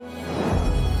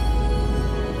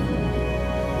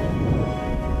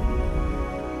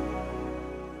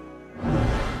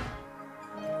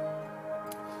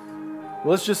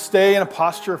Let's just stay in a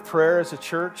posture of prayer as a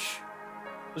church.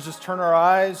 Let's just turn our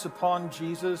eyes upon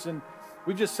Jesus. And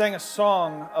we just sang a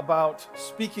song about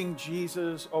speaking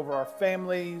Jesus over our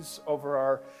families, over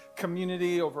our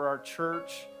community, over our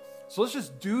church. So let's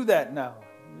just do that now.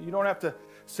 You don't have to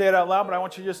say it out loud, but I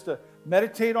want you just to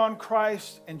meditate on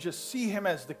Christ and just see him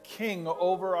as the king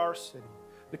over our city,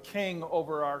 the king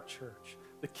over our church,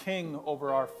 the king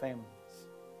over our families.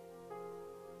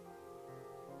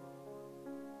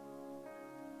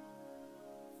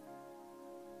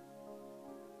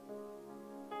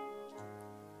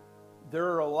 There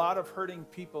are a lot of hurting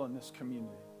people in this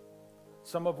community,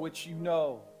 some of which you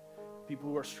know, people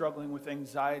who are struggling with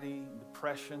anxiety,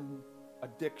 depression,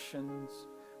 addictions,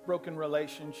 broken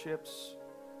relationships,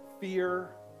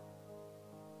 fear.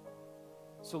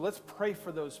 So let's pray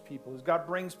for those people. As God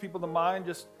brings people to mind,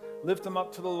 just lift them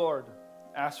up to the Lord.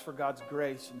 Ask for God's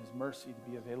grace and his mercy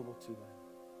to be available to them.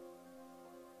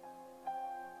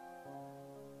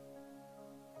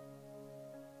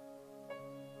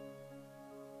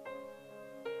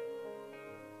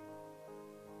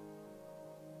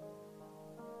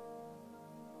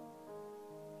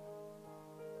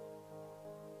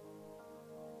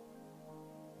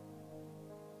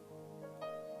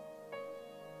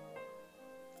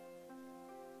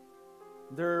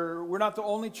 We're not the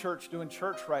only church doing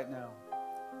church right now.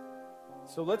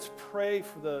 So let's pray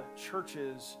for the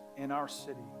churches in our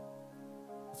city.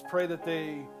 Let's pray that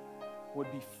they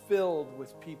would be filled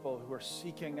with people who are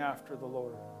seeking after the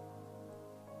Lord.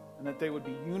 And that they would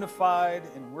be unified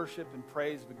in worship and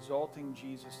praise of exalting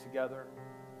Jesus together.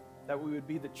 That we would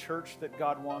be the church that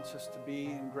God wants us to be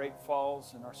in Great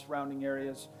Falls and our surrounding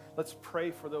areas. Let's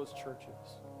pray for those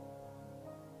churches.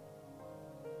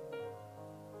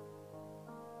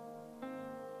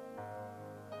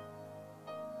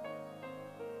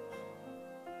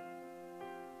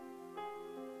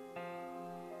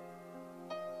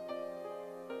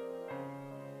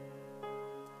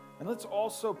 And let's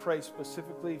also pray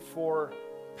specifically for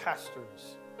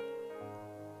pastors.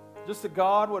 Just that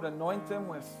God would anoint them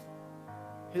with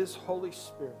his Holy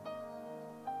Spirit.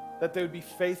 That they would be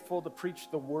faithful to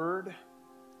preach the word.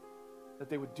 That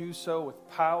they would do so with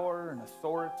power and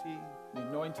authority, the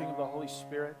anointing of the Holy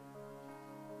Spirit.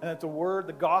 And that the word,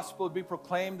 the gospel would be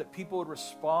proclaimed, that people would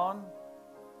respond.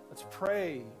 Let's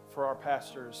pray for our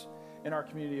pastors in our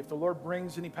community. If the Lord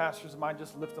brings any pastors to mind,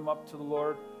 just lift them up to the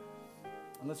Lord.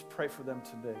 And let's pray for them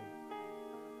today.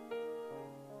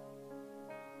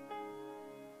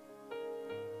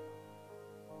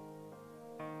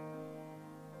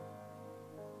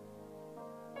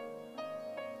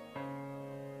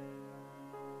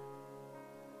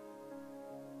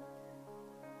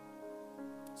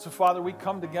 So, Father, we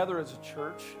come together as a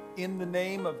church in the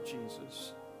name of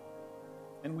Jesus.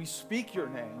 And we speak your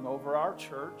name over our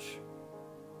church,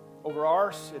 over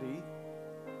our city,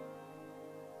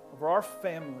 over our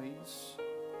families,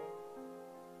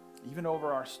 even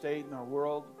over our state and our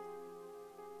world.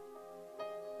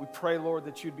 We pray, Lord,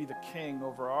 that you'd be the king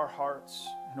over our hearts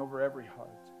and over every heart.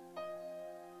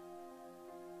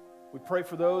 We pray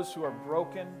for those who are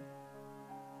broken,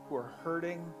 who are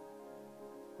hurting,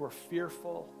 who are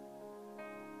fearful,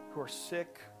 who are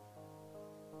sick,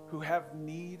 who have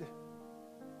need.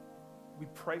 We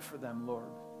pray for them,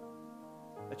 Lord.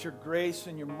 That your grace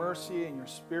and your mercy and your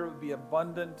spirit would be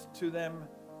abundant to them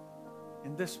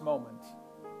in this moment.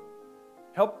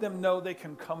 Help them know they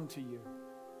can come to you.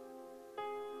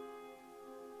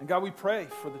 And God, we pray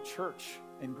for the church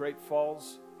in Great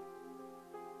Falls.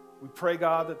 We pray,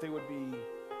 God, that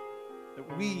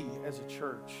we as a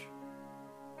church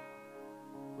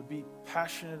would be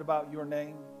passionate about your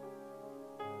name,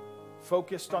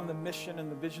 focused on the mission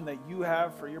and the vision that you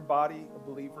have for your body of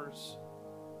believers.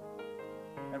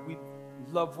 And we'd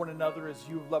love one another as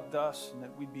you've loved us, and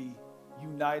that we'd be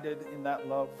united in that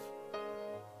love.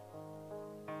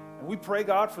 And we pray,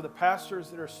 God, for the pastors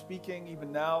that are speaking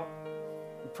even now.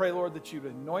 We pray, Lord, that you'd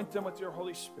anoint them with your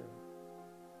Holy Spirit,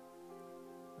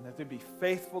 and that they'd be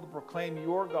faithful to proclaim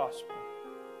your gospel,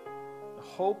 the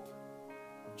hope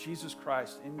of Jesus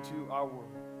Christ into our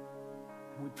world.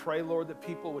 And we pray, Lord, that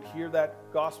people would hear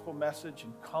that gospel message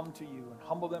and come to you and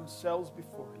humble themselves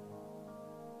before you.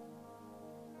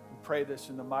 Pray this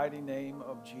in the mighty name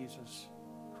of Jesus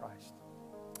Christ.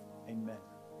 Amen.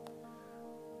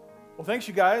 Well, thanks,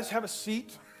 you guys. Have a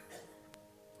seat.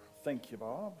 Thank you,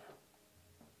 Bob.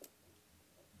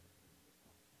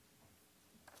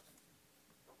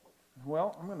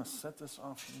 Well, I'm going to set this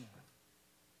off here.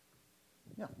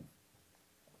 Yeah.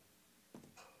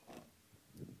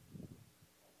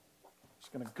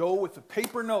 Just going to go with the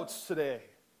paper notes today.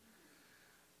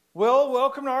 Well,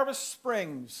 welcome to Harvest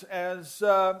Springs. As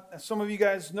some of you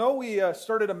guys know, we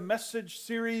started a message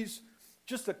series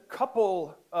just a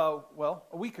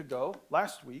week ago,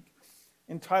 last week,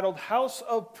 entitled House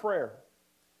of Prayer.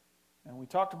 And we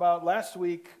talked about last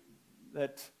week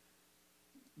that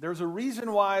there's a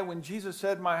reason why when Jesus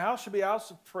said, "My house should be a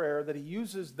house of prayer," that he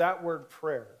uses that word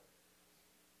prayer.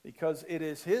 Because it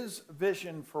is his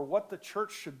vision for what the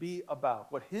church should be about,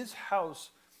 what his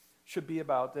house should be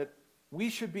about, that we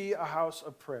should be a house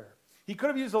of prayer. He could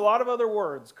have used a lot of other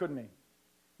words, couldn't he?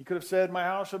 He could have said, "My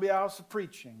house shall be a house of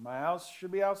preaching. My house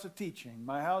should be a house of teaching.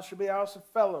 My house should be a house of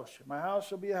fellowship. My house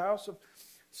shall be a house of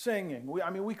singing."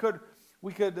 We could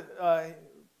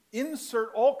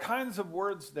insert all kinds of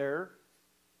words there,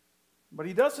 but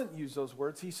he doesn't use those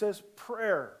words. He says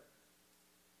prayer.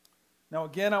 Now,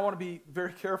 again, I want to be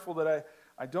very careful that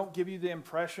I don't give you the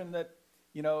impression that,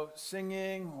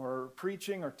 singing or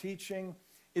preaching or teaching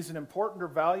isn't important or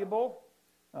valuable.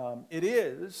 It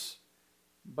is,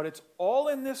 but it's all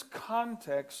in this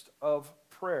context of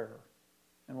prayer.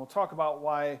 And we'll talk about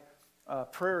why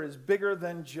prayer is bigger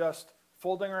than just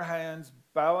folding our hands,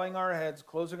 bowing our heads,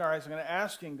 closing our eyes, and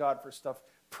asking God for stuff.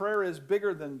 Prayer is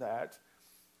bigger than that.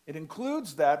 It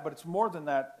includes that, but it's more than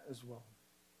that as well.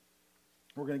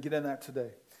 We're going to get in that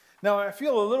today. Now, I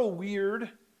feel a little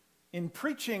weird in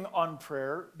preaching on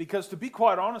prayer because, to be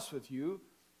quite honest with you,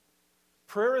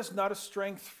 prayer is not a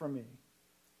strength for me.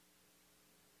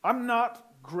 I'm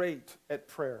not great at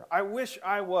prayer. I wish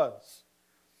I was.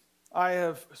 I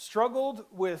have struggled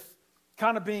with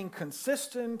kind of being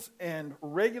consistent and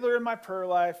regular in my prayer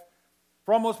life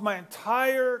for almost my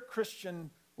entire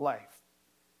Christian life.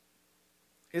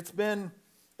 It's been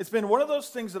one of those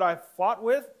things that I've fought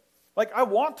with. Like, I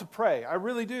want to pray. I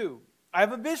really do. I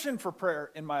have a vision for prayer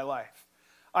in my life.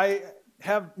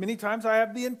 Many times I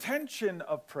have the intention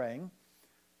of praying,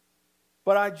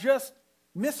 but I just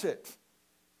miss it.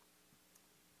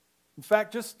 In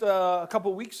fact, just a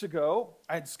couple weeks ago,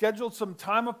 I had scheduled some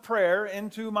time of prayer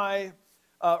into my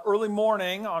early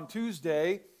morning on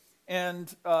Tuesday,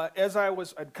 and as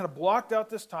I'd kind of blocked out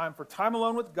this time for time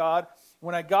alone with God.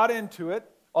 When I got into it,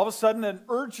 all of a sudden an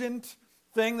urgent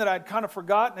thing that I'd kind of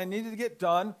forgotten I needed to get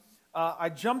done, I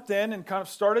jumped in and kind of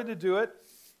started to do it,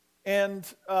 and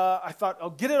I thought, I'll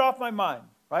get it off my mind.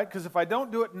 Right? Because if I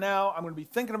don't do it now, I'm going to be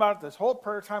thinking about it this whole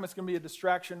prayer time. It's going to be a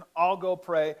distraction. I'll go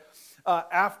pray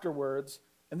afterwards.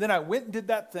 And then I went and did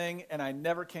that thing, and I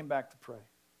never came back to pray.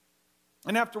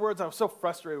 And afterwards, I was so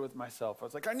frustrated with myself. I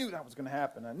was like, I knew that was going to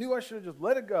happen. I knew I should have just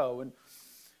let it go. And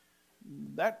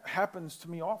that happens to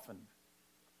me often.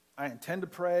 I intend to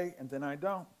pray, and then I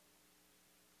don't.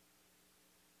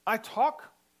 I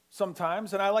talk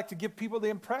sometimes, and I like to give people the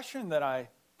impression that I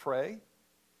pray.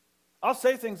 I'll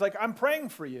say things like, "I'm praying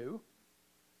for you,"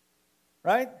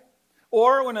 right?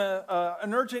 Or when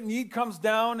an urgent need comes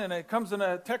down and it comes in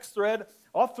a text thread,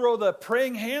 I'll throw the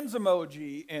praying hands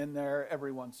emoji in there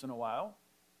every once in a while.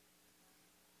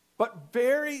 But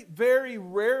very, very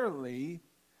rarely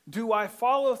do I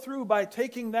follow through by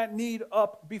taking that need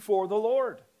up before the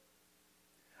Lord.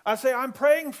 I say, "I'm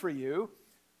praying for you,"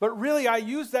 but really I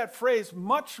use that phrase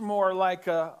much more like,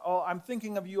 "Oh, I'm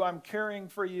thinking of you, I'm caring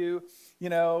for you.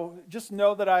 Just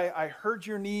know that I heard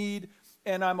your need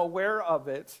and I'm aware of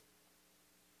it."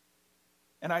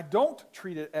 And I don't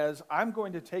treat it as, "I'm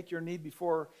going to take your need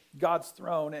before God's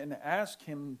throne and ask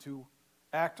him to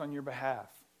act on your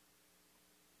behalf."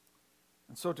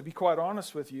 And so, to be quite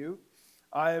honest with you,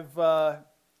 I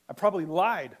probably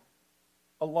lied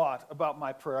a lot about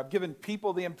my prayer. I've given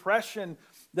people the impression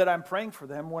that I'm praying for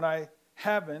them when I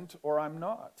haven't or I'm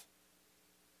not.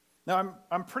 Now,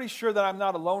 I'm pretty sure that I'm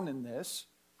not alone in this.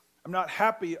 I'm not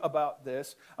happy about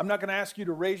this. I'm not going to ask you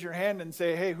to raise your hand and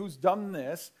say, "Hey, who's done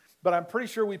this?" But I'm pretty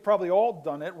sure we've probably all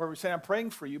done it, where we say, "I'm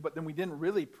praying for you," but then we didn't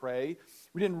really pray.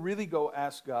 We didn't really go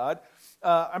ask God.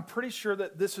 I'm pretty sure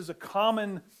that this is a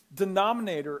common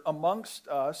denominator amongst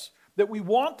us, that we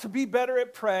want to be better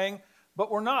at praying, but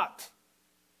we're not.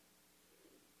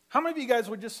 How many of you guys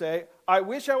would just say, "I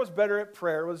wish I was better at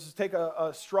prayer"? Let's just take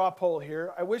a straw poll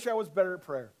here. I wish I was better at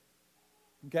prayer.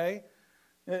 Okay?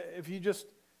 If you just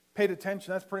paid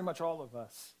attention, that's pretty much all of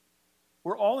us.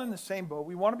 We're all in the same boat.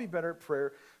 We want to be better at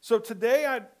prayer. So today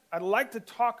I'd like to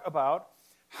talk about,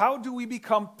 how do we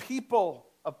become people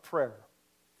of prayer?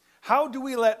 How do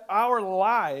we let our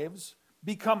lives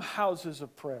become houses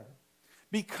of prayer?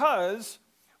 Because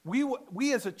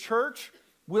we as a church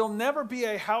will never be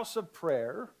a house of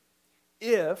prayer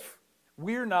if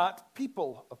we're not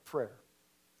people of prayer.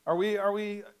 Are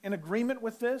we in agreement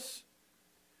with this?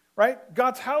 Right?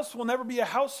 God's house will never be a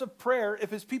house of prayer if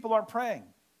his people aren't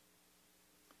praying.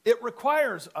 It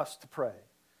requires us to pray.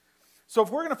 So if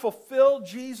we're going to fulfill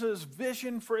Jesus'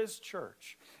 vision for his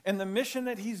church and the mission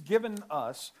that he's given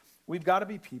us, we've got to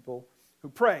be people who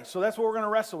pray. So that's what we're going to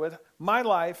wrestle with. My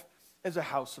life is a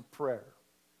house of prayer.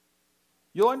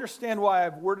 You'll understand why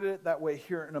I've worded it that way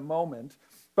here in a moment.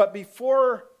 But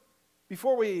before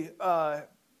we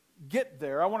get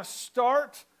there, I want to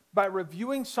start by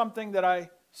reviewing something that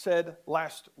I said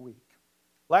last week.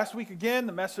 Last week, again,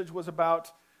 the message was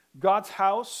about God's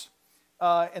house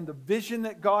and the vision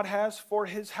that God has for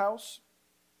his house.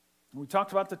 We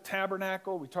talked about the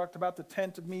tabernacle. We talked about the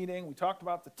tent of meeting. We talked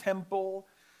about the temple.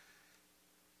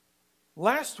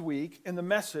 Last week in the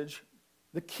message,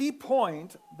 the key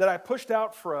point that I pushed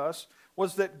out for us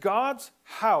was that God's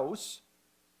house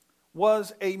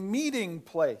was a meeting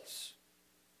place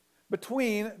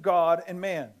between God and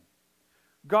man.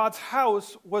 God's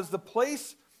house was the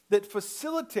place that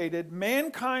facilitated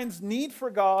mankind's need for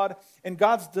God and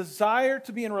God's desire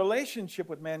to be in relationship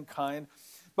with mankind.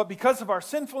 But because of our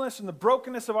sinfulness and the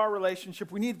brokenness of our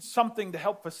relationship, we need something to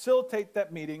help facilitate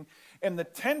that meeting. And the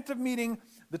tent of meeting,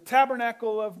 the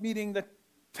tabernacle of meeting, the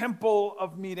temple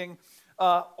of meeting,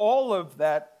 all of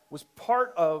that was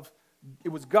it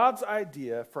was God's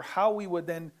idea for how we would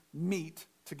then meet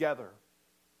together.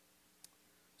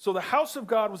 So the house of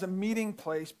God was a meeting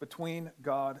place between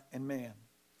God and man.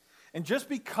 And just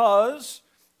because,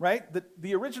 right,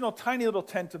 the original tiny little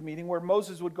tent of meeting where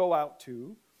Moses would go out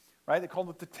to, right, they called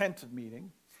it the tent of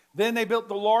meeting. Then they built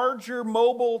the larger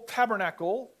mobile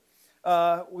tabernacle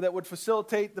that would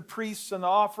facilitate the priests and the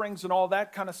offerings and all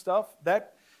that kind of stuff.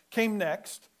 That came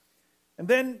next. And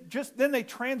then they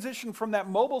transitioned from that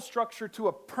mobile structure to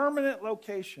a permanent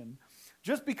location.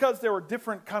 Just because there were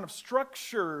different kind of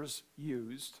structures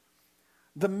used,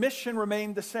 the mission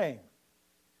remained the same.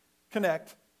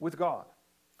 Connect with God.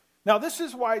 Now, this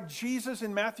is why Jesus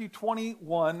in Matthew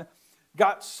 21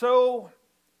 got so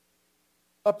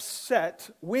upset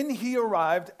when he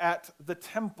arrived at the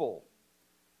temple.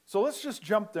 So let's just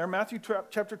jump there. Matthew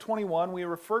chapter 21, we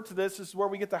refer to this is where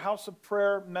we get the House of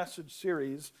Prayer message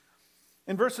series.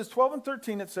 In verses 12 and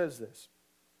 13, it says this.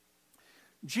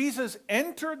 Jesus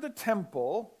entered the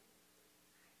temple,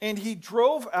 and he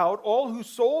drove out all who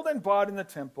sold and bought in the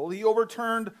temple. He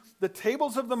overturned the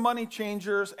tables of the money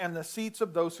changers and the seats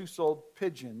of those who sold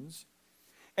pigeons.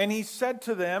 And he said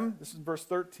to them, this is verse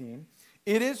 13,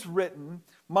 "It is written,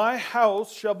 my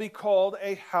house shall be called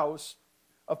a house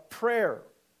of prayer,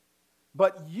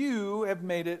 but you have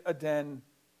made it a den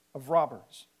of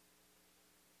robbers."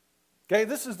 Okay,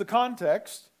 this is the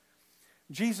context.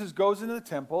 Jesus goes into the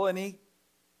temple and he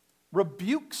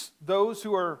rebukes those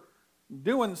who are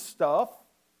doing stuff,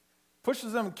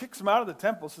 pushes them and kicks them out of the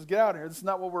temple, says, "Get out of here, this is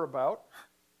not what we're about."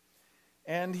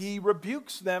 And he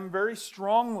rebukes them very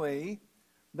strongly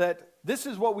that this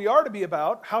is what we are to be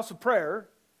about, house of prayer,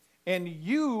 and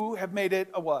you have made it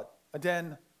a what? A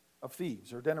den of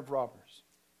thieves or a den of robbers.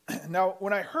 Now,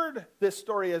 when I heard this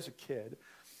story as a kid,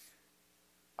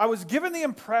 I was given the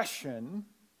impression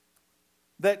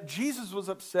that Jesus was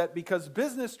upset because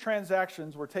business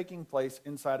transactions were taking place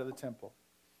inside of the temple.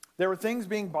 There were things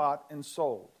being bought and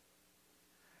sold.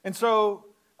 And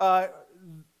so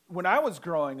when I was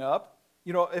growing up,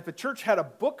 if a church had a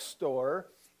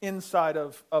bookstore inside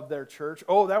of their church,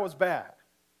 that was bad,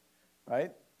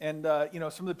 right? And, some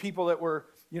of the people that were,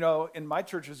 in my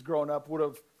churches growing up would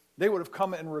have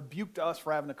come and rebuked us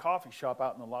for having a coffee shop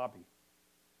out in the lobby.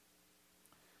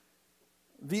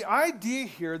 The idea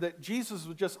here that Jesus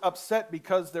was just upset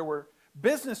because there were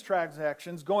business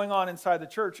transactions going on inside the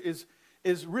church is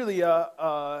really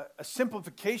a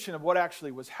simplification of what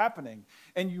actually was happening,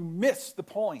 and you miss the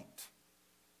point.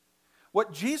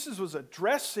 What Jesus was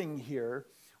addressing here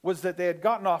was that they had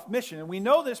gotten off mission, and we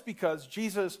know this because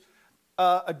Jesus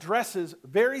addresses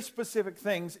very specific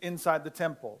things inside the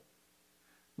temple.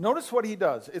 Notice what he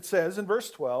does. It says in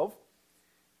verse 12,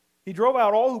 he drove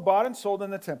out all who bought and sold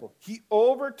in the temple. He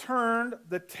overturned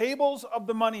the tables of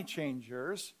the money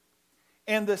changers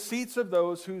and the seats of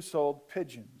those who sold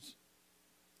pigeons.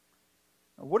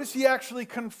 Now, what is he actually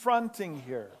confronting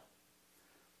here?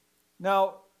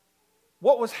 Now,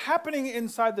 what was happening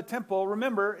inside the temple,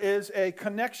 remember, is a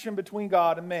connection between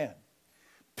God and man.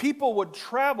 People would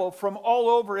travel from all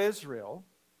over Israel,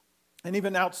 and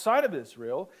even outside of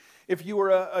Israel. If you were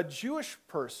a Jewish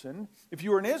person, if you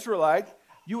were an Israelite,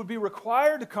 you would be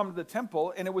required to come to the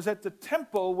temple, and it was at the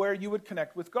temple where you would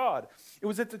connect with God. It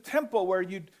was at the temple where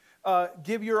you'd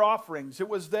give your offerings. It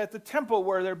was at the temple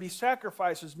where there'd be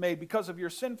sacrifices made because of your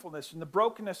sinfulness and the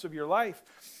brokenness of your life.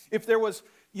 If there was,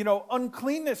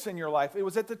 uncleanness in your life, it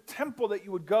was at the temple that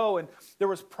you would go, and there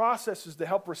was processes to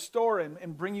help restore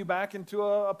and bring you back into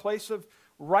a place of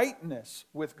rightness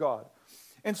with God.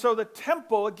 And so the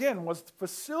temple, again, was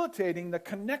facilitating the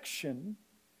connection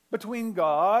between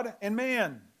God and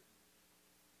man.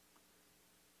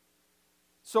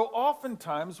 So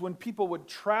oftentimes when people would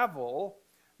travel,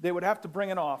 they would have to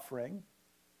bring an offering.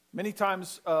 Many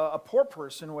times a poor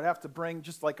person would have to bring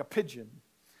just like a pigeon.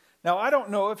 Now, I don't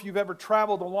know if you've ever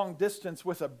traveled a long distance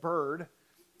with a bird,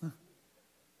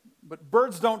 but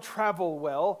birds don't travel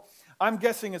well. I'm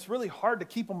guessing it's really hard to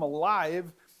keep them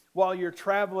alive while you're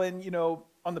traveling,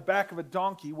 on the back of a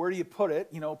donkey. Where do you put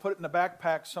it? Put it in a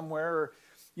backpack somewhere, or,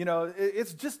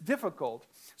 it's just difficult.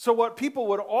 So what people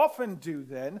would often do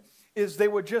then is they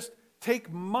would just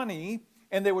take money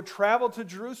and they would travel to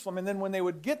Jerusalem, and then when they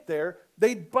would get there,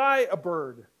 they'd buy a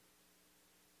bird.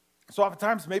 So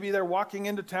oftentimes maybe they're walking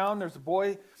into town, there's a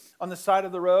boy on the side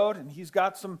of the road, and he's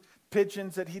got some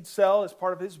pigeons that he'd sell as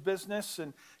part of his business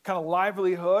and kind of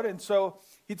livelihood. And so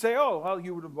he'd say, oh, well,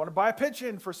 you would want to buy a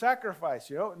pigeon for sacrifice,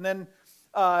 And then,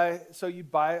 so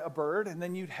you'd buy a bird, and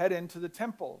then you'd head into the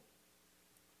temple.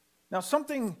 Now,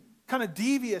 something kind of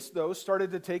devious, though,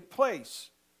 started to take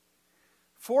place.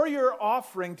 For your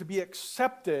offering to be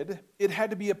accepted, it had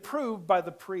to be approved by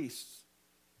the priests.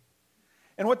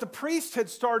 And what the priests had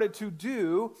started to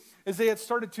do is they had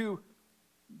started to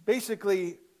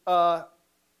basically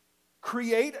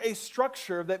create a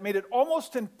structure that made it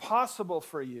almost impossible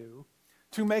for you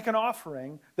to make an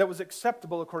offering that was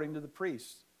acceptable according to the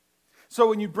priests. So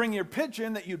when you bring your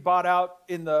pigeon that you bought out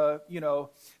in the,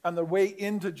 on the way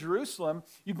into Jerusalem,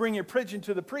 you bring your pigeon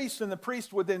to the priest, and the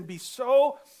priest would then be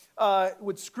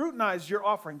would scrutinize your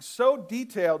offering so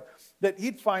detailed that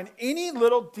he'd find any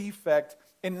little defect,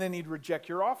 and then he'd reject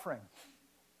your offering.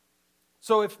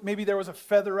 So if maybe there was a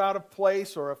feather out of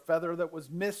place, or a feather that was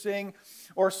missing,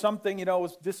 or something,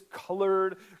 was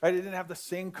discolored, right? It didn't have the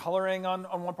same coloring on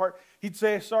one part, he'd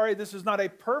say, sorry, this is not a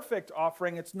perfect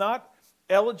offering. It's not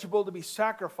eligible to be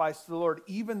sacrificed to the Lord,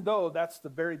 even though that's the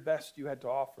very best you had to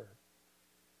offer.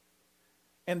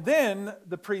 And then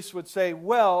the priest would say,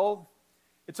 well,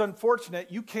 it's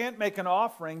unfortunate, you can't make an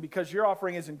offering because your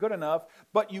offering isn't good enough,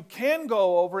 but you can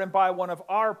go over and buy one of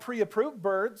our pre-approved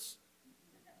birds.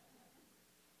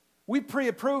 We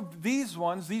pre-approved these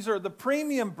ones. These are the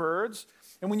premium birds.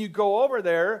 And when you go over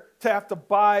there to have to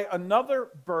buy another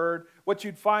bird, what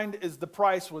you'd find is the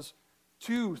price was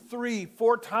 2, 3,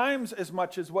 4 times as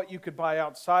much as what you could buy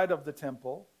outside of the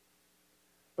temple.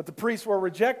 But the priests were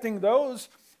rejecting those,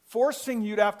 forcing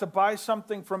you to have to buy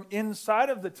something from inside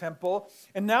of the temple.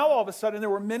 And now all of a sudden there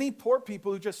were many poor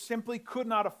people who just simply could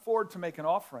not afford to make an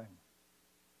offering.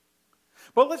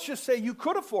 But let's just say you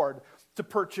could afford to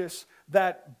purchase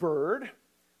that bird.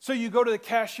 So you go to the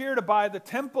cashier to buy the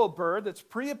temple bird that's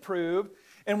pre-approved.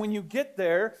 And when you get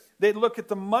there, they look at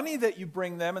the money that you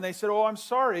bring them and they said, oh, I'm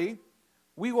sorry,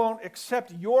 we won't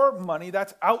accept your money.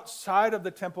 That's outside of the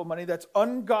temple money. That's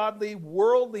ungodly,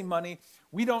 worldly money.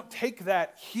 We don't take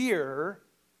that here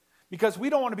because we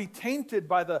don't want to be tainted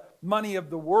by the money of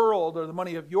the world or the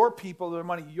money of your people or the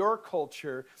money of your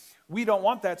culture. We don't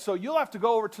want that. So you'll have to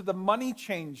go over to the money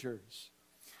changers.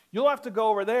 You'll have to go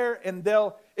over there and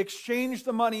they'll exchange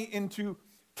the money into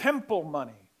temple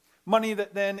money. Money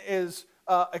that then is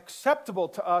acceptable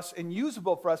to us and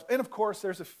usable for us. And of course,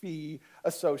 there's a fee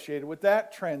associated with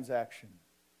that transaction.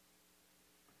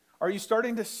 Are you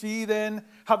starting to see then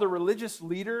how the religious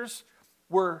leaders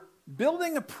were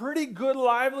building a pretty good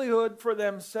livelihood for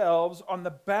themselves on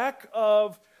the back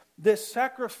of this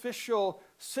sacrificial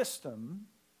system?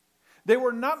 They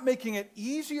were not making it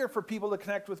easier for people to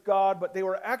connect with God, but they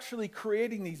were actually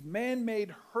creating these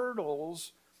man-made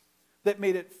hurdles that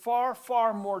made it far,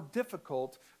 far more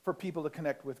difficult for people to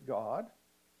connect with God.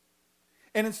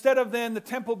 And instead of then the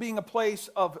temple being a place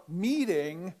of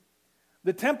meeting,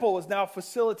 the temple was now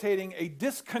facilitating a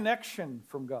disconnection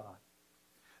from God.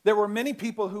 There were many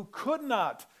people who could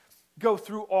not go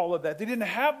through all of that. They didn't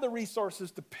have the resources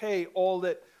to pay all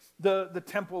that the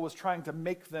temple was trying to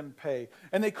make them pay.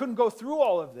 And they couldn't go through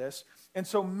all of this. And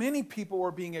so many people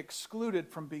were being excluded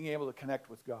from being able to connect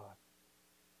with God.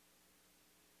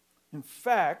 In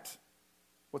fact,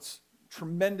 what's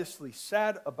tremendously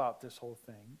sad about this whole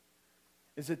thing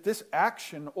is that this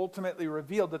action ultimately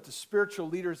revealed that the spiritual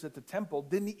leaders at the temple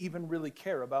didn't even really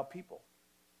care about people.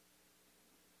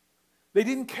 They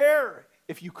didn't care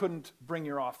if you couldn't bring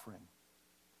your offering.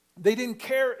 They didn't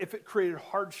care if it created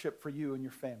hardship for you and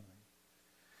your family.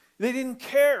 They didn't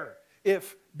care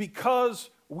if because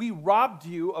we robbed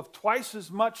you of twice as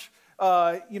much,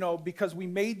 because we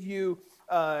made you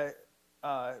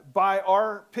buy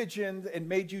our pigeons and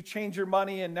made you change your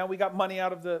money, and now we got money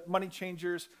out of the money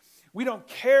changers. We don't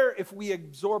care if we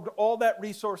absorbed all that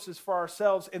resources for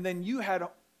ourselves, and then you had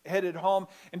headed home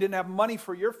and didn't have money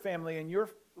for your family and your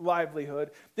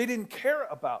livelihood. They didn't care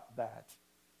about that.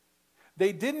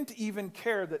 They didn't even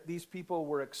care that these people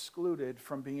were excluded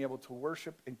from being able to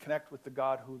worship and connect with the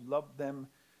God who loved them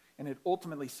and had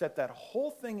ultimately set that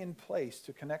whole thing in place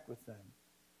to connect with them.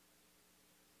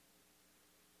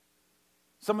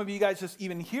 Some of you guys just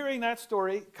even hearing that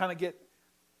story kind of get,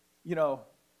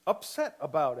 upset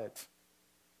about it.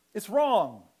 It's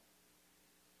wrong.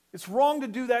 It's wrong to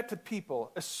do that to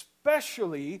people,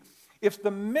 especially if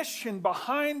the mission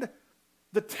behind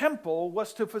the temple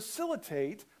was to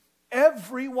facilitate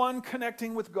everyone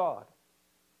connecting with God.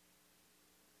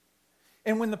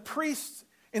 And when the priests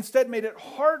instead made it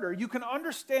harder, you can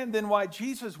understand then why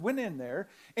Jesus went in there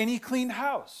and he cleaned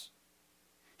house.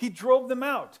 He drove them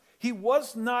out. He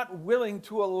was not willing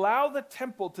to allow the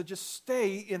temple to just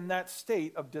stay in that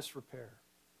state of disrepair.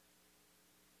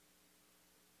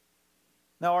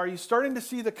 Now, are you starting to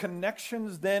see the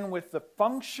connections then with the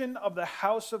function of the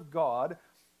house of God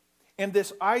and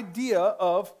this idea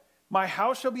of my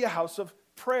house shall be a house of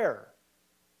prayer?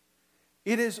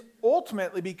 It is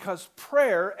ultimately because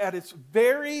prayer, at its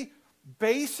very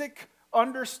basic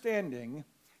understanding,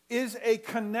 is a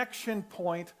connection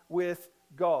point with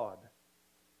God.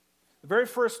 The very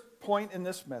first point in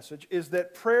this message is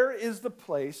that prayer is the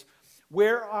place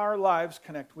where our lives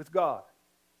connect with God.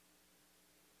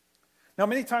 Now,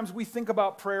 many times we think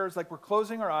about prayers like we're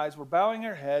closing our eyes, we're bowing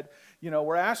our head,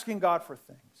 we're asking God for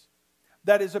things.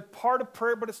 That is a part of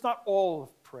prayer, but it's not all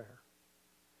of prayer.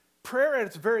 Prayer at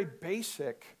its very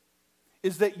basic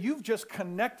is that you've just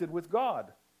connected with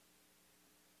God.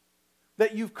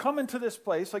 That you've come into this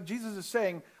place, like Jesus is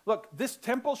saying, look, this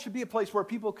temple should be a place where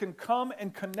people can come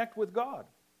and connect with God.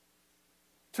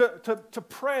 To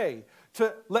pray,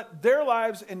 to let their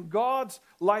lives and God's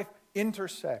life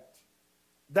intersect.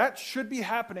 That should be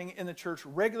happening in the church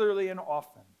regularly and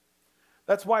often.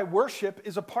 That's why worship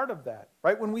is a part of that,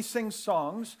 right? When we sing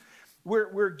songs,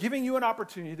 we're giving you an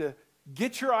opportunity to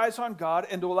get your eyes on God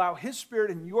and to allow His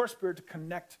Spirit and your spirit to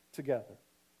connect together.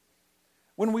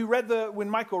 When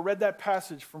Michael read that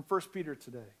passage from 1 Peter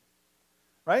today,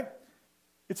 right?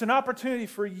 It's an opportunity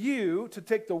for you to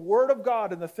take the Word of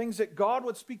God and the things that God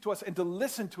would speak to us and to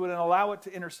listen to it and allow it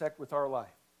to intersect with our life.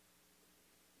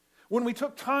 When we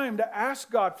took time to ask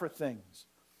God for things,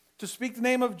 to speak the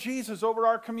name of Jesus over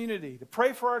our community, to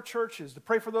pray for our churches, to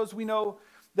pray for those we know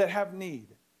that have need,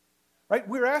 right?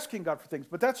 We're asking God for things,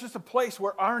 but that's just a place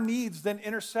where our needs then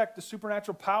intersect the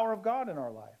supernatural power of God in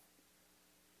our life.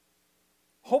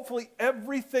 Hopefully,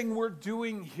 everything we're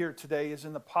doing here today is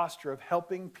in the posture of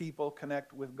helping people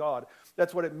connect with God.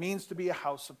 That's what it means to be a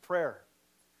house of prayer.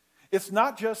 It's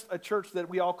not just a church that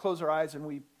we all close our eyes and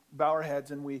we bow our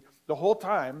heads and the whole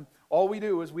time, all we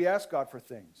do is we ask God for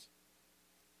things.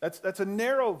 That's a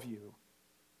narrow view.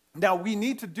 Now, we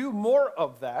need to do more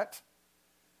of that.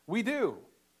 We do.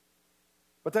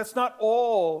 But that's not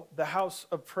all the house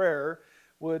of prayer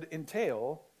would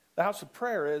entail. The house of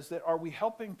prayer is that are we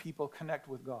helping people connect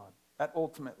with God? That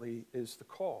ultimately is the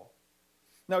call.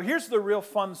 Now, here's the real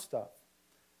fun stuff.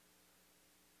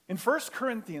 In 1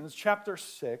 Corinthians chapter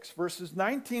 6, verses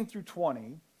 19 through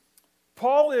 20,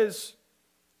 Paul is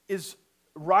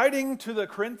writing to the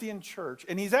Corinthian church,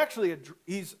 and he's actually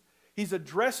he's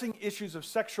addressing issues of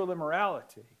sexual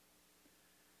immorality.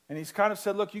 And he's kind of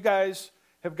said, look, you guys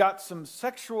have got some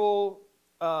sexual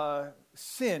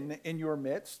sin in your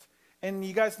midst, and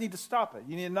you guys need to stop it.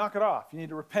 You need to knock it off. You need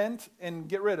to repent and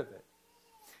get rid of it.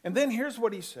 And then here's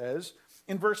what he says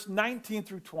in verse 19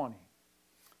 through 20.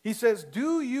 He says,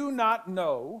 do you not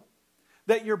know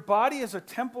that your body is a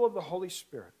temple of the Holy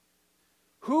Spirit,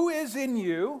 who is in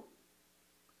you,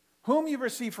 whom you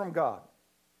receive from God?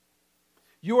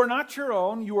 You are not your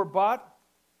own. You were bought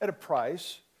at a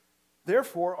price.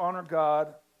 Therefore, honor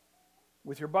God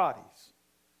with your bodies.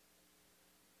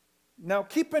 Now,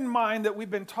 keep in mind that we've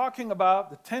been talking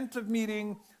about the tent of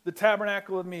meeting, the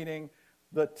tabernacle of meeting,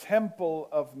 the temple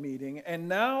of meeting, and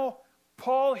now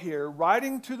Paul here,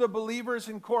 writing to the believers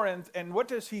in Corinth, and what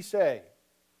does he say?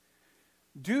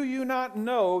 Do you not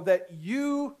know that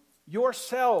you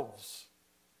yourselves,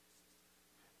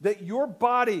 that your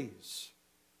bodies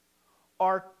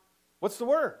are, what's the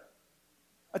word?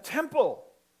 A temple.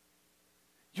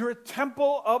 You're a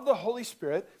temple of the Holy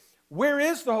Spirit. Where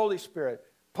is the Holy Spirit?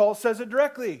 Paul says it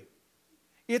directly.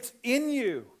 It's in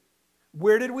you.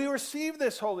 Where did we receive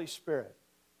this Holy Spirit?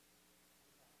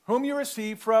 Whom you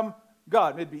receive from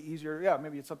God. It'd be easier. Yeah,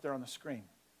 maybe it's up there on the screen.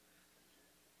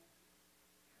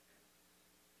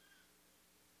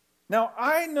 Now,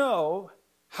 I know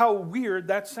how weird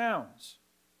that sounds.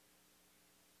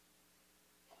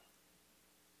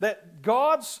 that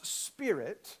God's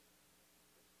Spirit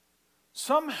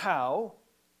somehow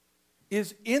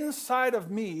is inside of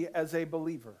me as a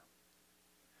believer.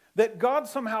 That God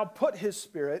somehow put His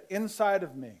Spirit inside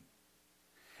of me.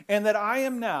 And that I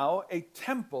am now a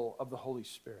temple of the Holy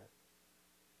Spirit.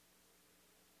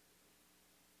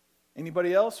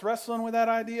 Anybody else wrestling with that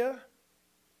idea?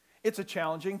 It's a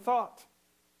challenging thought.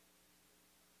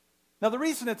 Now, the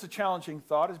reason it's a challenging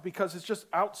thought is because it's just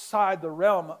outside the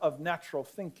realm of natural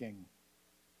thinking.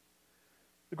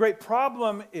 The great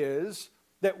problem is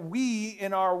that we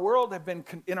in our world have been,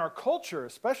 in our culture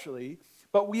especially,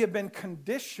 but we have been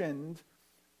conditioned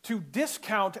to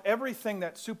discount everything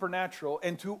that's supernatural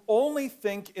and to only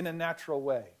think in a natural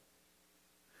way.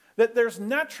 That there's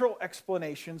natural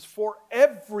explanations for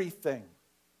everything.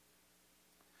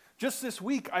 Just this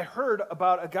week, I heard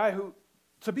about a guy who,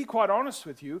 to be quite honest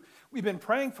with you, we've been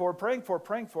praying for,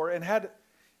 and had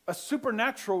a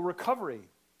supernatural recovery.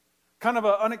 Kind of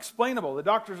unexplainable. The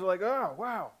doctors are like, oh,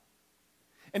 wow.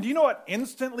 And do you know what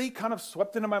instantly kind of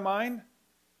swept into my mind?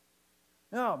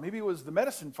 No, maybe it was the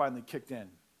medicine finally kicked in.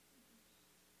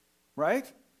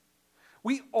 Right?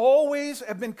 We always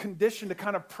have been conditioned to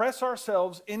kind of press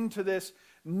ourselves into this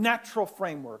natural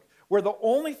framework where the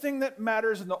only thing that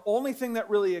matters and the only thing that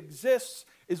really exists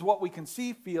is what we can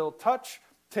see, feel, touch,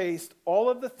 taste, all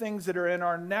of the things that are in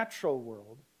our natural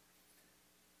world.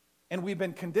 And we've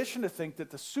been conditioned to think that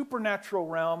the supernatural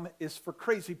realm is for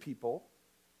crazy people.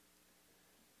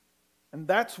 And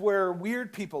that's where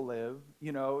weird people live,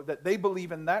 that they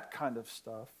believe in that kind of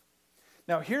stuff.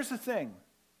 Now, here's the thing.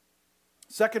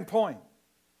 Second point.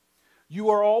 You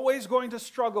are always going to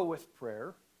struggle with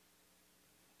prayer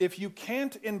if you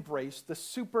can't embrace the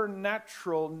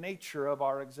supernatural nature of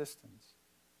our existence.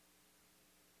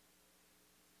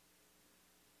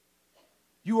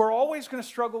 You are always going to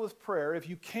struggle with prayer if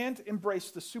you can't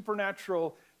embrace the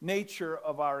supernatural nature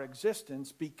of our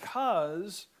existence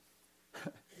because,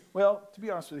 well, to be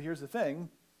honest with you, here's the thing.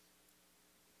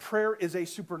 Prayer is a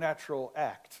supernatural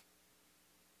act.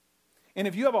 And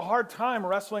if you have a hard time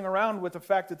wrestling around with the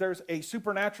fact that there's a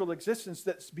supernatural existence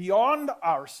that's beyond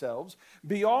ourselves,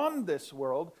 beyond this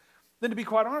world, then to be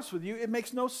quite honest with you, it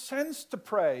makes no sense to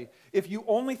pray if you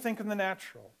only think in the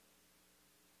natural.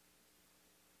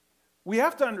 We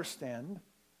have to understand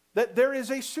that there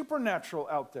is a supernatural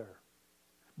out there.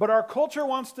 But our culture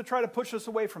wants to try to push us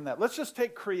away from that. Let's just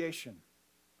take creation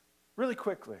really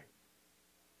quickly.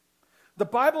 The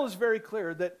Bible is very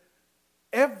clear that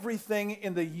everything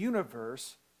in the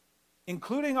universe,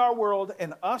 including our world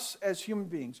and us as human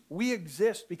beings, we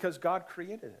exist because God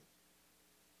created it.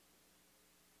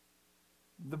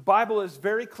 The Bible is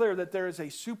very clear that there is a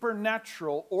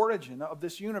supernatural origin of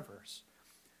this universe.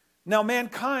 Now,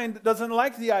 mankind doesn't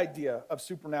like the idea of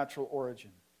supernatural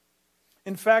origin.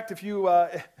 In fact, if you,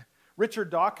 Richard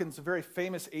Dawkins, a very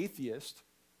famous atheist,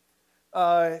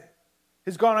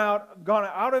 has gone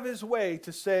out of his way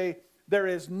to say there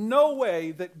is no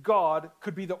way that God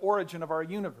could be the origin of our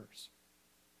universe.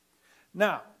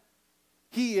 Now,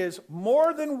 he is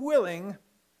more than willing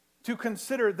to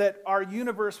consider that our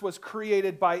universe was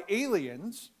created by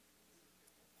aliens,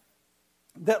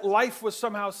 that life was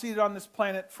somehow seated on this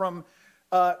planet from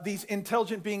these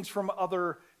intelligent beings from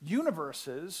other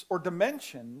universes or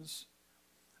dimensions,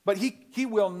 but he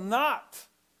will not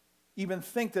even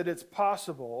think that it's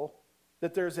possible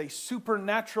that there's a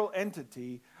supernatural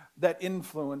entity that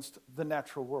influenced the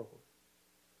natural world.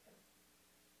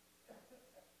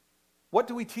 What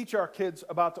do we teach our kids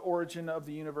about the origin of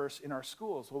the universe in our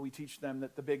schools? Well, we teach them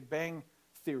that the Big Bang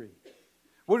Theory.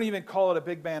 We wouldn't even call it a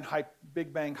Big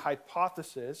Bang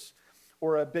hypothesis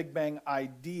or a Big Bang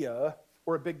idea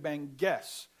or a Big Bang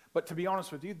guess. But to be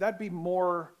honest with you, that'd be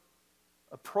more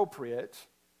appropriate.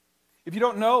 If you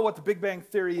don't know what the Big Bang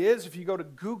Theory is, if you go to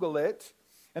Google it,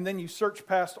 and then you search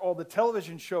past all the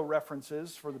television show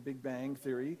references for the Big Bang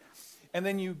Theory, and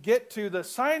then you get to the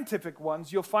scientific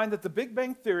ones, you'll find that the Big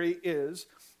Bang Theory is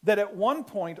that at one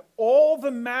point, all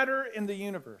the matter in the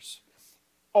universe,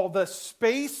 all the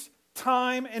space,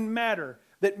 time, and matter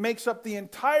that makes up the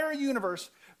entire universe,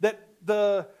 that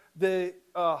the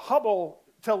Hubble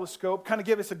telescope kind of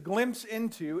gave us a glimpse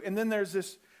into, and then there's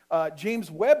this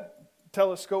James Webb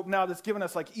telescope now that's given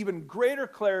us like even greater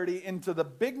clarity into the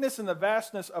bigness and the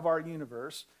vastness of our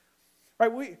universe.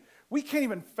 Right? We can't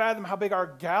even fathom how big our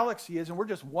galaxy is, and we're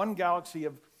just one galaxy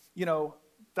of,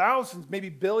 thousands, maybe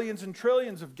billions and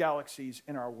trillions of galaxies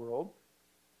in our world.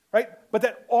 Right? But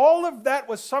that all of that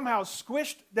was somehow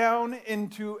squished down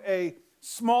into a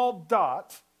small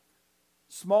dot,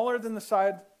 smaller than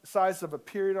the size of a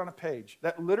period on a page.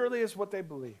 That literally is what they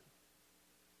believe.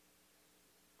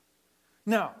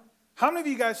 Now, How many of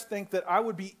you guys think that I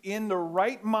would be in the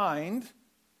right mind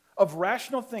of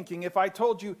rational thinking if I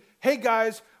told you, hey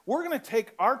guys, we're going to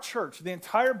take our church, the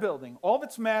entire building, all of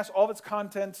its mass, all of its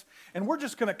contents, and we're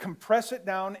just going to compress it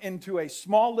down into a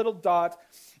small little dot,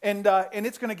 and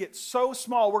it's going to get so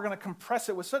small, we're going to compress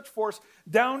it with such force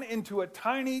down into a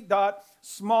tiny dot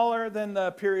smaller than the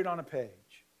period on a page.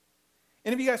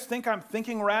 Any of you guys think I'm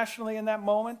thinking rationally in that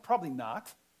moment? Probably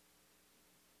not.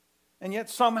 And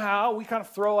yet somehow we kind of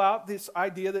throw out this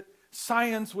idea that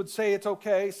science would say it's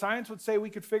okay. Science would say we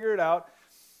could figure it out.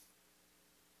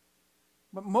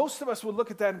 But most of us would look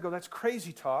at that and go, that's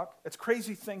crazy talk. That's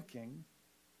crazy thinking.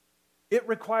 It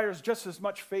requires just as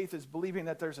much faith as believing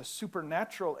that there's a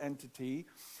supernatural entity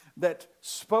that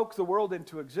spoke the world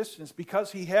into existence,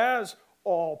 because he has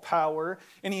all power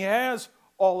and he has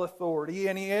all authority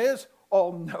and he is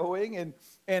all-knowing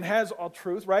and has all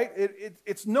truth, right?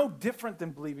 It's no different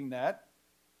than believing that.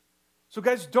 So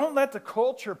guys, don't let the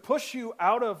culture push you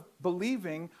out of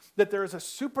believing that there is a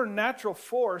supernatural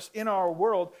force in our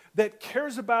world that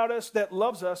cares about us, that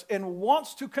loves us, and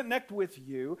wants to connect with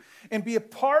you and be a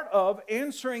part of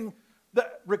answering the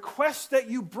requests that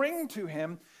you bring to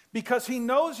him, because he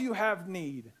knows you have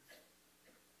need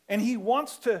and he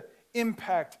wants to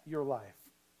impact your life.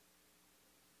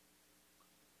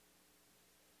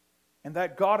 And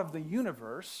that God of the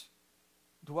universe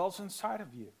dwells inside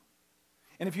of you.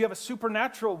 And if you have a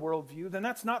supernatural worldview, then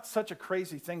that's not such a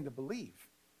crazy thing to believe.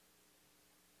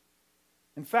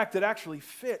 In fact, it actually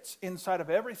fits inside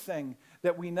of everything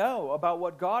that we know about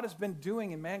what God has been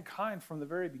doing in mankind from the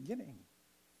very beginning.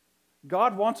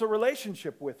 God wants a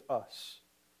relationship with us.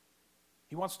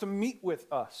 He wants to meet with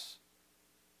us.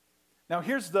 Now,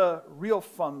 here's the real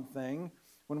fun thing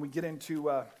when we get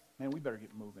into, we better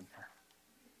get moving here.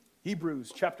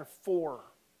 Hebrews chapter 4.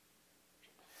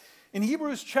 In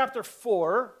Hebrews chapter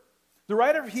 4, the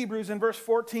writer of Hebrews in verse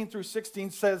 14 through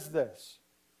 16 says this: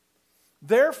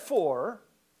 Therefore,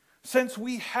 since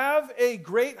we have a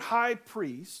great high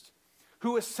priest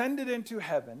who ascended into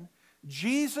heaven,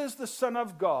 Jesus the Son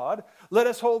of God, let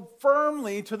us hold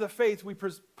firmly to the faith we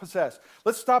possess.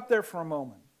 Let's stop there for a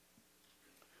moment.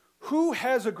 Who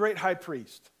has a great high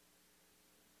priest?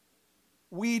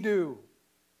 We do.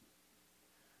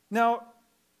 Now,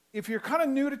 if you're kind of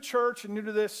new to church and new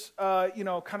to this,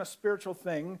 kind of spiritual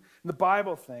thing, the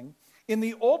Bible thing, in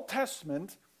the Old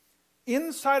Testament,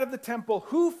 inside of the temple,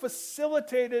 who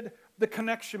facilitated the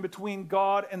connection between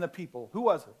God and the people? Who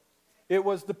was it? It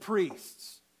was the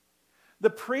priests. The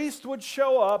priest would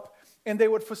show up and they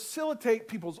would facilitate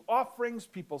people's offerings,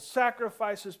 people's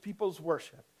sacrifices, people's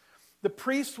worship. The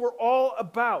priests were all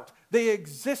about, they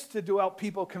existed to help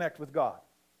people connect with God.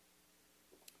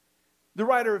 The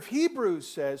writer of Hebrews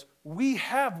says, we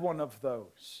have one of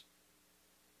those.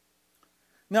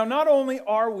 Now, not only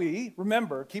are we,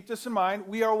 remember, keep this in mind,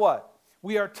 we are what?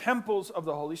 We are temples of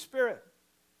the Holy Spirit.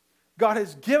 God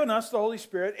has given us the Holy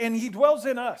Spirit, and he dwells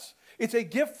in us. It's a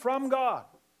gift from God.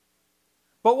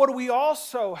 But what do we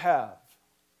also have?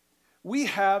 We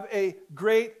have a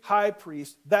great high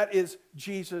priest, that is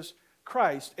Jesus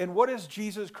Christ. And what is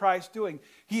Jesus Christ doing?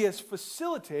 He is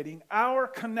facilitating our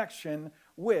connection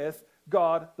with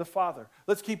God the Father.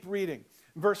 Let's keep reading.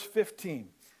 Verse 15.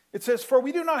 It says, For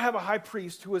we do not have a high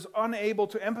priest who is unable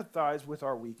to empathize with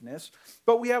our weakness,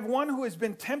 but we have one who has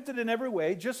been tempted in every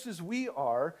way, just as we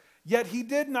are, yet he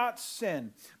did not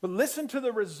sin. But listen to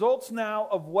the results now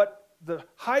of what the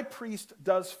high priest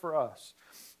does for us.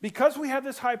 Because we have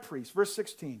this high priest, verse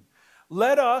 16,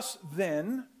 let us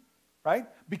then, right?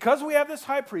 Because we have this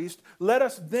high priest, let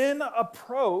us then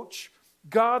approach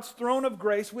God's throne of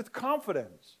grace with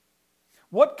confidence.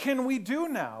 What can we do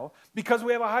now because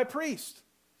we have a high priest?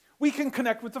 We can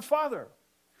connect with the Father.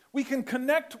 We can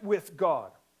connect with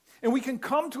God. And we can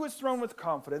come to his throne with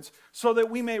confidence so that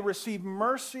we may receive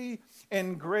mercy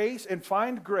and grace and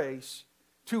find grace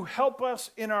to help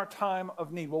us in our time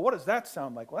of need. Well, what does that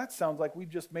sound like? Well, that sounds like we've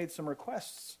just made some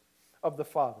requests of the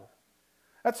Father.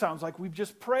 That sounds like we've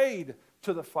just prayed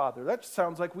to the Father. That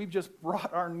sounds like we've just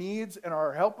brought our needs and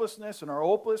our helplessness and our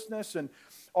hopelessness and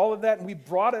all of that, and we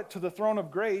brought it to the throne of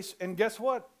grace, and guess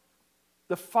what?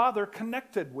 The Father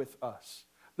connected with us.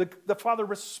 The Father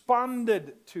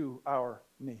responded to our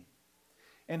need.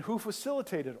 And who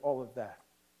facilitated all of that?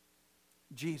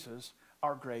 Jesus,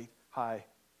 our great high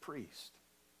priest.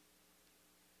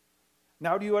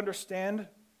 Now do you understand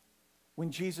when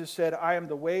Jesus said, I am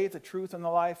the way, the truth, and the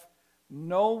life?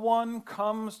 No one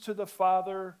comes to the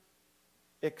Father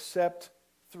except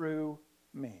through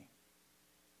me.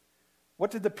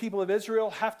 What did the people of Israel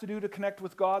have to do to connect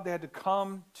with God? They had to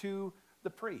come to the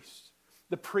priest.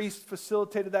 The priest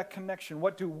facilitated that connection.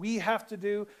 What do we have to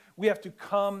do? We have to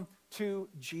come to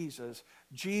Jesus.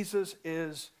 Jesus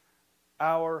is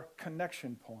our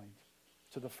connection point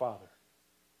to the Father.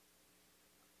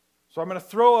 So I'm going to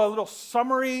throw a little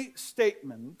summary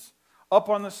statement up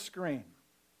on the screen.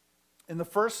 In the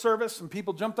first service, some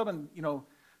people jumped up and,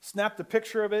 snapped a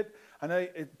picture of it. I know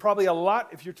it's probably a lot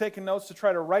if you're taking notes to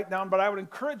try to write down, but I would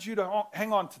encourage you to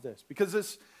hang on to this because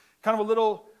this kind of a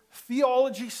little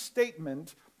theology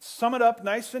statement, sum it up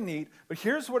nice and neat, but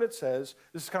here's what it says.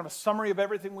 This is kind of a summary of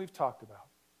everything we've talked about.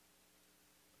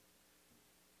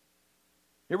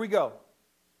 Here we go.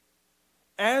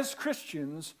 As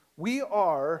Christians, we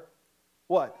are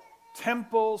what?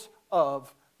 Temples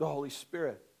of the Holy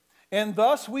Spirit. And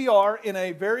thus we are, in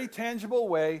a very tangible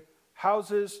way,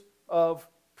 houses of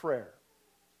prayer.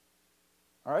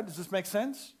 All right, does this make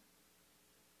sense?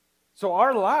 So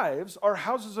our lives are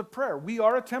houses of prayer. We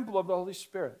are a temple of the Holy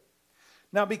Spirit.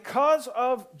 Now, because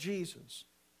of Jesus,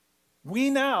 we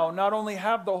now not only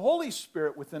have the Holy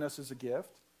Spirit within us as a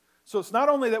gift, so it's not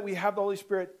only that we have the Holy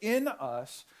Spirit in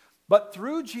us, but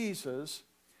through Jesus,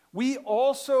 we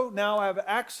also now have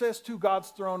access to God's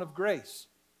throne of grace,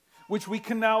 which we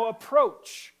can now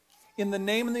approach in the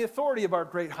name and the authority of our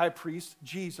great high priest,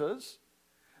 Jesus,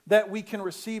 that we can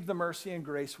receive the mercy and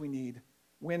grace we need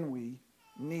when we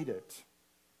need it.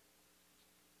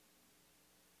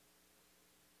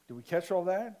 Did we catch all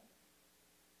that?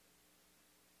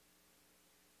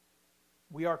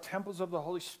 We are temples of the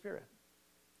Holy Spirit.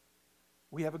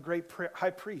 We have a great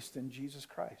high priest in Jesus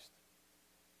Christ.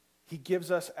 He gives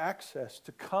us access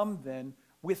to come then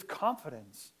with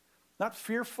confidence, not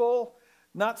fearful,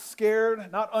 not scared,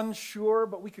 not unsure,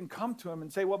 but we can come to him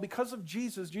and say, well, because of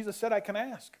Jesus, Jesus said I can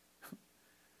ask.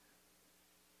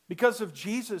 Because of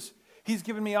Jesus, he's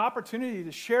given me opportunity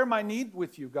to share my need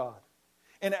with you, God,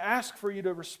 and ask for you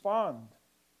to respond.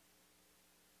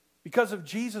 Because of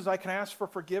Jesus, I can ask for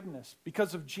forgiveness.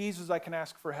 Because of Jesus, I can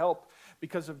ask for help.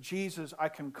 Because of Jesus, I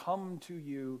can come to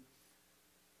you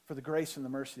for the grace and the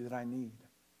mercy that I need.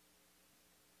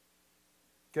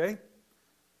 Okay?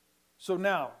 So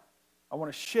now, I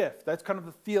want to shift. That's kind of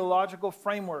the theological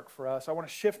framework for us. I want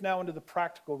to shift now into the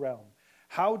practical realm.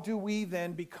 How do we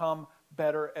then become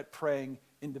better at praying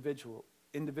individually?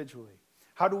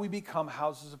 How do we become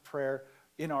houses of prayer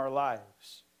in our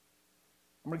lives?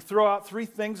 I'm going to throw out three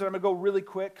things, and I'm going to go really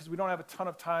quick because we don't have a ton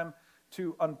of time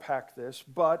to unpack this.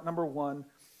 But number one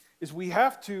is we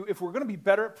have to, if we're going to be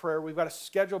better at prayer, we've got to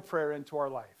schedule prayer into our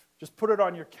life. Just put it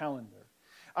on your calendar.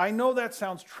 I know that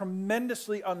sounds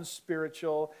tremendously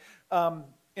unspiritual, and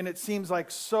it seems like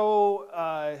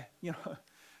so,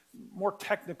 more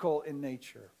technical in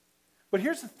nature. But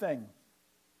here's the thing.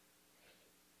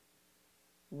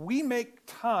 We make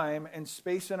time and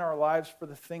space in our lives for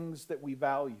the things that we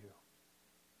value.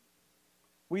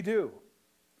 We do.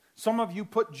 Some of you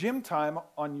put gym time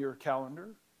on your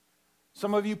calendar.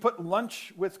 Some of you put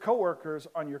lunch with coworkers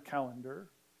on your calendar.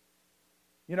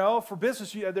 For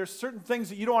business, there's certain things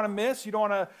that you don't want to miss, you don't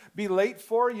want to be late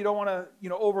for, you don't want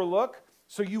to, overlook.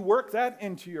 So you work that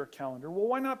into your calendar. Well,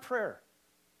 why not prayer?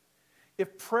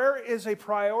 If prayer is a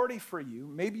priority for you,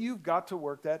 maybe you've got to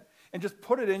work that and just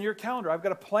put it in your calendar. I've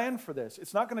got a plan for this.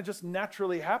 It's not going to just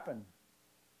naturally happen.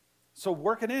 So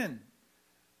work it in.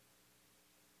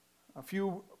 A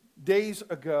few days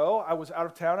ago, I was out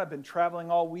of town. I've been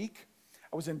traveling all week.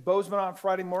 I was in Bozeman on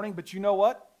Friday morning, but you know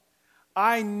what?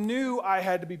 I knew I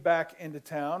had to be back into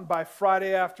town by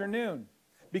Friday afternoon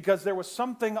because there was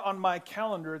something on my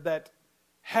calendar that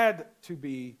had to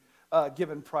be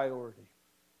given priority.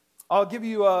 I'll give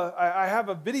you I have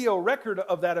a video record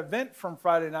of that event from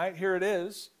Friday night. Here it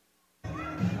is.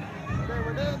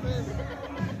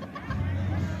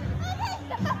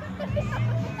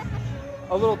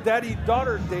 A little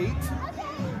daddy-daughter date.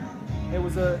 It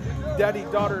was a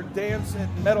daddy-daughter dance at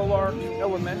Meadowlark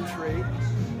Elementary.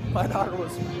 My daughter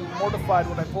was mortified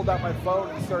when I pulled out my phone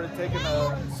and started taking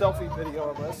a selfie video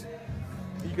of us.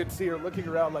 You could see her looking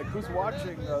around like, who's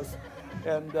watching us?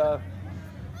 And but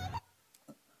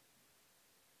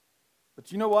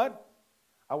you know what?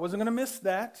 I wasn't going to miss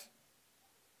that.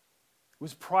 It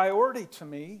was priority to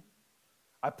me.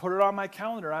 I put it on my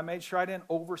calendar. I made sure I didn't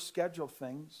overschedule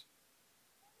things.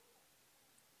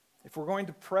 If we're going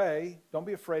to pray, don't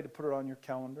be afraid to put it on your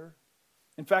calendar.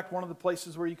 In fact, one of the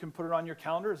places where you can put it on your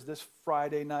calendar is this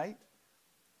Friday night.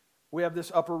 We have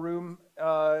this upper room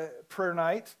prayer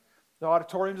night. The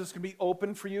auditorium is going to be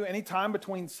open for you anytime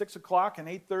between 6 o'clock and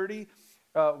 8:30.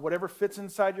 Whatever fits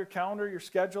inside your calendar, your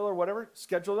schedule or whatever,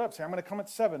 schedule it up. Say, I'm going to come at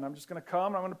 7. I'm just going to come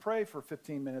and I'm going to pray for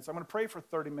 15 minutes. I'm going to pray for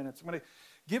 30 minutes. I'm going to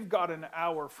give God an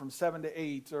hour from 7 to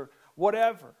 8 or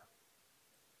whatever.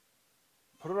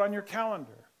 Put it on your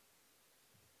calendar.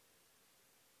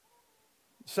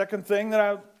 Second thing that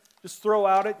I'll just throw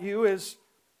out at you is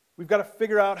we've got to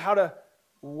figure out how to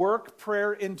work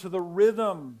prayer into the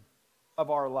rhythm of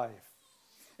our life.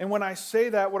 And when I say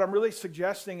that, what I'm really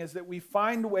suggesting is that we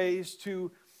find ways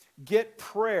to get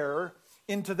prayer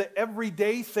into the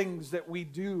everyday things that we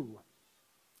do.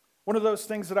 One of those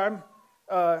things that I'm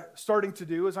starting to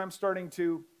do is I'm starting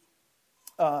to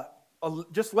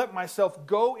just let myself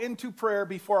go into prayer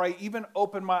before I even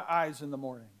open my eyes in the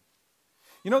morning.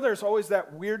 You know, there's always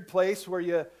that weird place where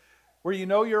you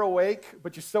know you're awake,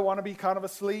 but you still want to be kind of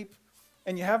asleep,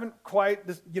 and you haven't quite,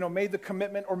 made the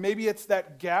commitment, or maybe it's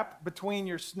that gap between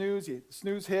your snooze.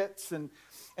 Snooze hits, and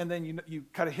then you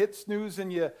kind of hit snooze,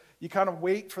 and you kind of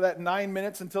wait for that 9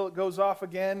 minutes until it goes off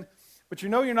again. But you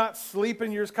know you're not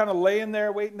sleeping. You're just kind of laying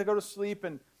there waiting to go to sleep.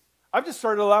 And I've just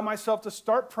started to allow myself to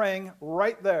start praying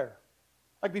right there.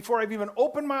 Like before I've even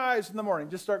opened my eyes in the morning,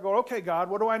 just start going, okay, God,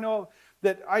 what do I know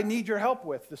that I need your help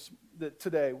with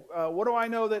today? What do I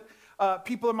know that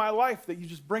people in my life that you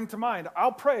just bring to mind?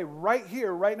 I'll pray right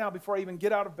here, right now, before I even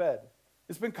get out of bed.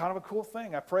 It's been kind of a cool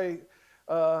thing. I pray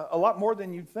a lot more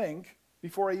than you'd think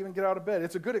before I even get out of bed.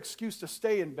 It's a good excuse to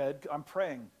stay in bed. I'm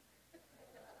praying.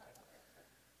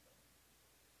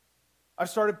 I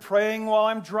started praying while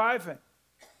I'm driving.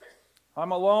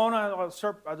 I'm alone.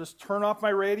 I'll just turn off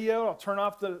my radio. I'll turn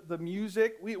off the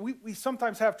music. We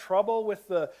sometimes have trouble with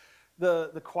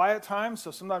the quiet time,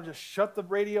 so sometimes just shut the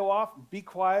radio off, be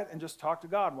quiet, and just talk to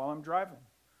God while I'm driving.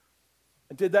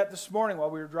 I did that this morning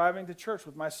while we were driving to church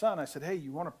with my son. I said, hey,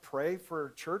 you want to pray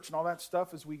for church and all that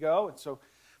stuff as we go? And so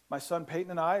my son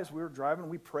Peyton and I, as we were driving,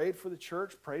 we prayed for the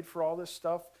church, prayed for all this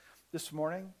stuff this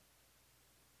morning.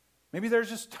 Maybe there's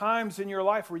just times in your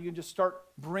life where you can just start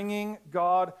bringing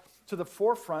God to the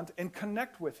forefront and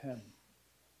connect with him.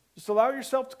 Just allow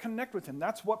yourself to connect with him.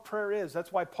 That's what prayer is.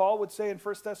 That's why Paul would say in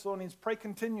 1 Thessalonians, pray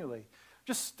continually.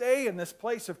 Just stay in this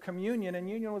place of communion and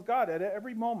union with God at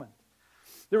every moment.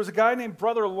 There was a guy named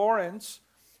Brother Lawrence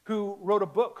who wrote a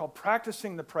book called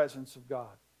Practicing the Presence of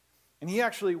God. And he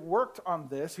actually worked on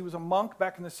this. He was a monk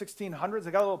back in the 1600s.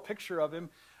 I got a little picture of him.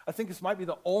 I think this might be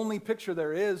the only picture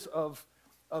there is of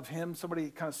him. Somebody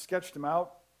kind of sketched him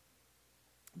out.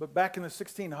 But back in the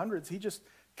 1600s, he just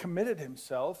committed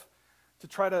himself to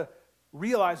try to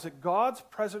realize that God's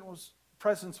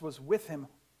presence was with him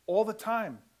all the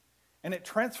time. And it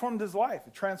transformed his life.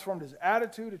 It transformed his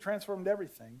attitude. It transformed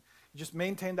everything. He just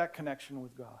maintained that connection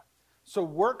with God. So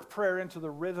work prayer into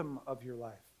the rhythm of your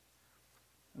life.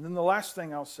 And then the last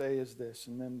thing I'll say is this,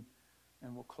 and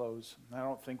we'll close. I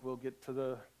don't think we'll get to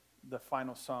the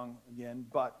final song again,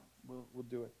 but we'll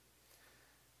do it.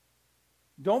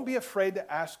 Don't be afraid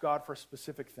to ask God for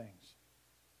specific things.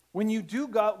 When you do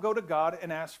go to God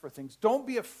and ask for things, don't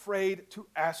be afraid to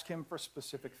ask him for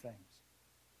specific things.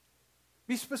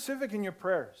 Be specific in your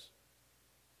prayers.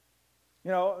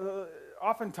 You know,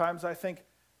 oftentimes I think,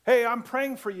 hey, I'm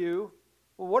praying for you.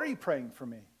 Well, what are you praying for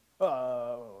me? I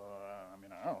don't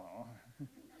know.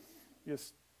 You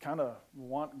just kind of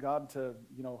want God to,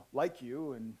 like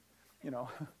you, and,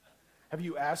 have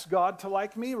you asked God to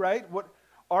like me, right? What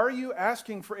are you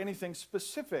asking for anything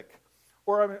specific?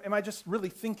 Or am I just really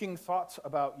thinking thoughts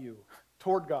about you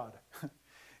toward God?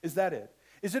 Is that it?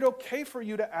 Is it okay for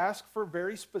you to ask for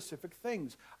very specific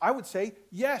things? I would say,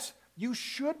 yes, you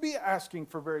should be asking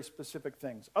for very specific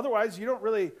things. Otherwise, you don't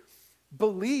really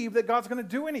believe that God's going to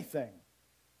do anything.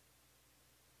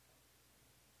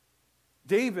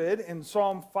 David, in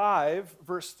Psalm 5,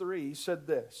 verse 3, said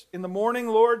this, "In the morning,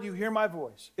 Lord, you hear my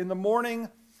voice. In the morning,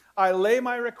 I lay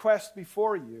my request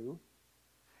before you."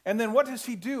 And then what does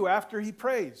he do after he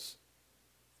prays?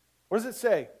 What does it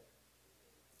say?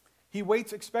 He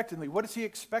waits expectantly. What is he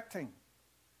expecting?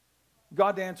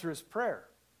 God to answer his prayer.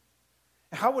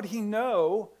 How would he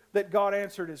know that God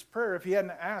answered his prayer if he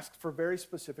hadn't asked for very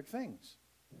specific things?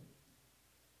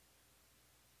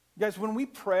 Guys, when we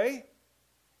pray,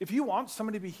 if you want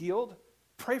somebody to be healed,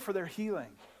 pray for their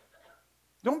healing.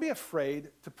 Don't be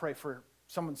afraid to pray for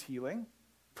someone's healing.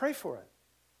 Pray for it.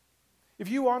 If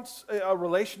you want a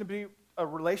relationship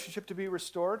to be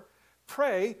restored,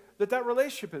 pray that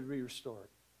relationship would be restored.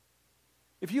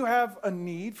 If you have a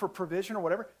need for provision or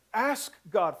whatever, ask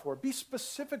God for it. Be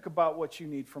specific about what you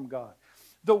need from God.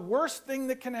 The worst thing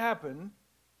that can happen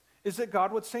is that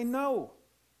God would say no.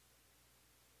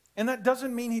 And that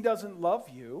doesn't mean he doesn't love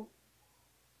you.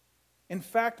 In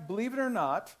fact, believe it or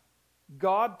not,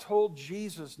 God told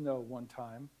Jesus no one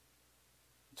time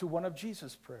to one of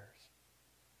Jesus' prayers.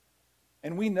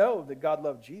 And we know that God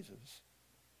loved Jesus.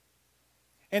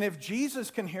 And if Jesus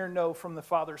can hear no from the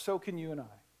Father, so can you and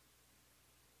I.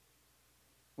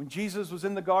 When Jesus was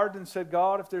in the garden and said,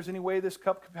 God, if there's any way this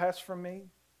cup could pass from me.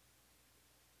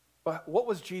 But what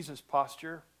was Jesus'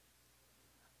 posture?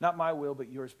 Not my will,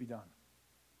 but yours be done.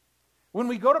 When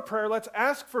we go to prayer, let's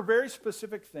ask for very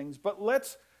specific things, but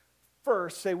let's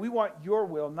first say we want your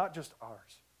will, not just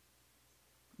ours.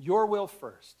 Your will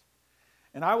first.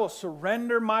 And I will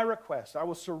surrender my requests. I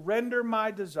will surrender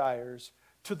my desires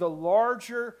to the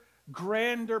larger,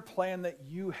 grander plan that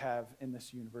you have in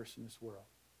this universe, in this world.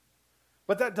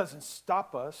 But that doesn't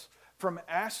stop us from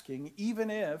asking, even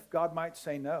if God might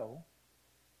say no.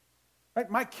 Right?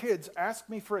 My kids ask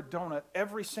me for a donut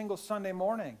every single Sunday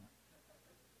morning.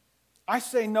 I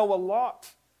say no a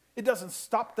lot. It doesn't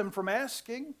stop them from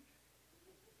asking.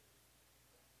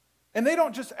 And they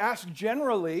don't just ask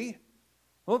generally,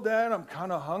 well, Dad, I'm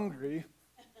kind of hungry.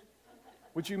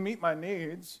 Would you meet my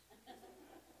needs?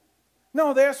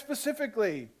 No, they ask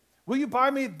specifically, will you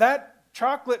buy me that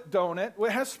chocolate donut?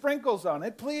 It has sprinkles on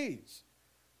it, please.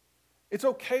 It's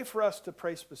okay for us to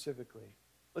pray specifically.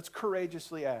 Let's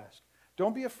courageously ask.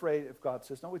 Don't be afraid if God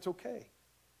says no, it's okay.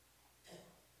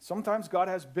 Sometimes God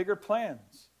has bigger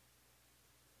plans.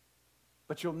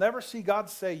 But you'll never see God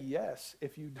say yes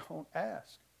if you don't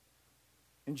ask.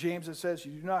 In James it says,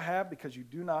 you do not have because you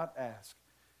do not ask.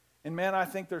 And man, I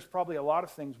think there's probably a lot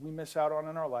of things we miss out on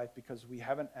in our life because we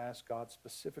haven't asked God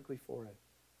specifically for it.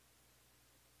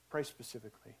 Pray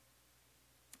specifically.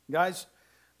 Guys,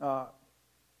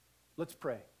 let's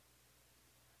pray.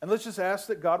 And let's just ask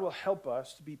that God will help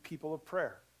us to be people of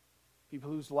prayer. People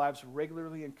whose lives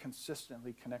regularly and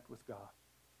consistently connect with God.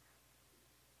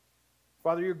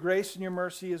 Father, your grace and your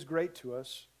mercy is great to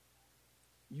us.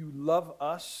 You love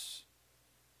us.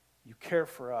 You care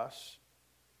for us.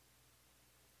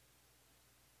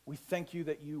 We thank you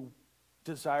that you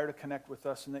desire to connect with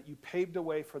us and that you paved a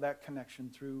way for that connection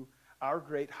through our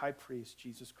great high priest,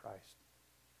 Jesus Christ.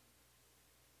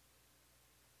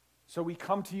 So we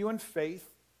come to you in faith,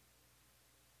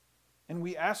 and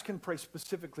we ask and pray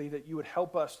specifically that you would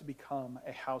help us to become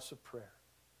a house of prayer.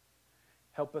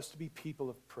 Help us to be people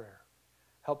of prayer.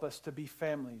 Help us to be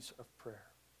families of prayer.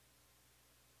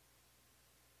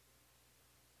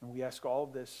 And we ask all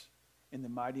of this in the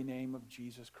mighty name of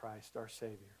Jesus Christ, our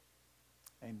Savior.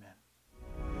 Amen.